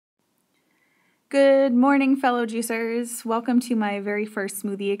Good morning, fellow juicers. Welcome to my very first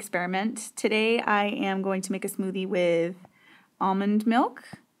smoothie experiment. Today I am going to make a smoothie with almond milk,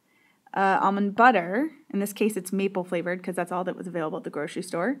 almond butter, in this case it's maple flavored because that's all that was available at the grocery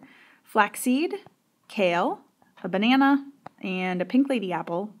store, flaxseed, kale, a banana, and a pink lady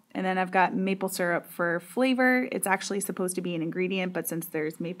apple. And then I've got maple syrup for flavor. It's actually supposed to be an ingredient, but since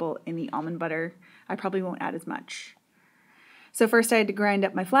there's maple in the almond butter, I probably won't add as much. So first I had to grind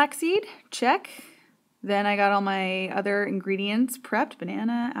up my flaxseed, check. Then I got all my other ingredients prepped,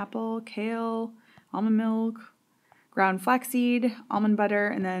 banana, apple, kale, almond milk, ground flaxseed, almond butter,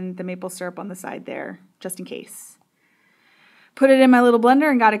 and then the maple syrup on the side there, just in case. Put it in my little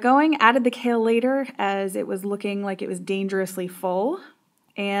blender and got it going. Added the kale later as it was looking like it was dangerously full.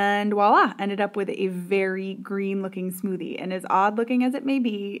 And voila, ended up with a very green looking smoothie. And as odd looking as it may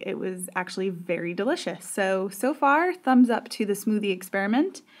be, it was actually very delicious. So far, thumbs up to the smoothie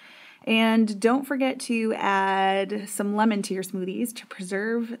experiment. And don't forget to add some lemon to your smoothies to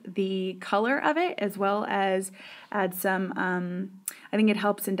preserve the color of it, as well as add some, I think it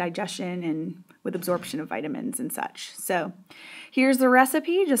helps in digestion and with absorption of vitamins and such. So here's the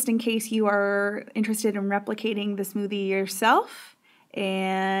recipe, just in case you are interested in replicating the smoothie yourself.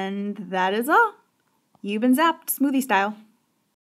 And that is all. You've been zapped, smoothie style.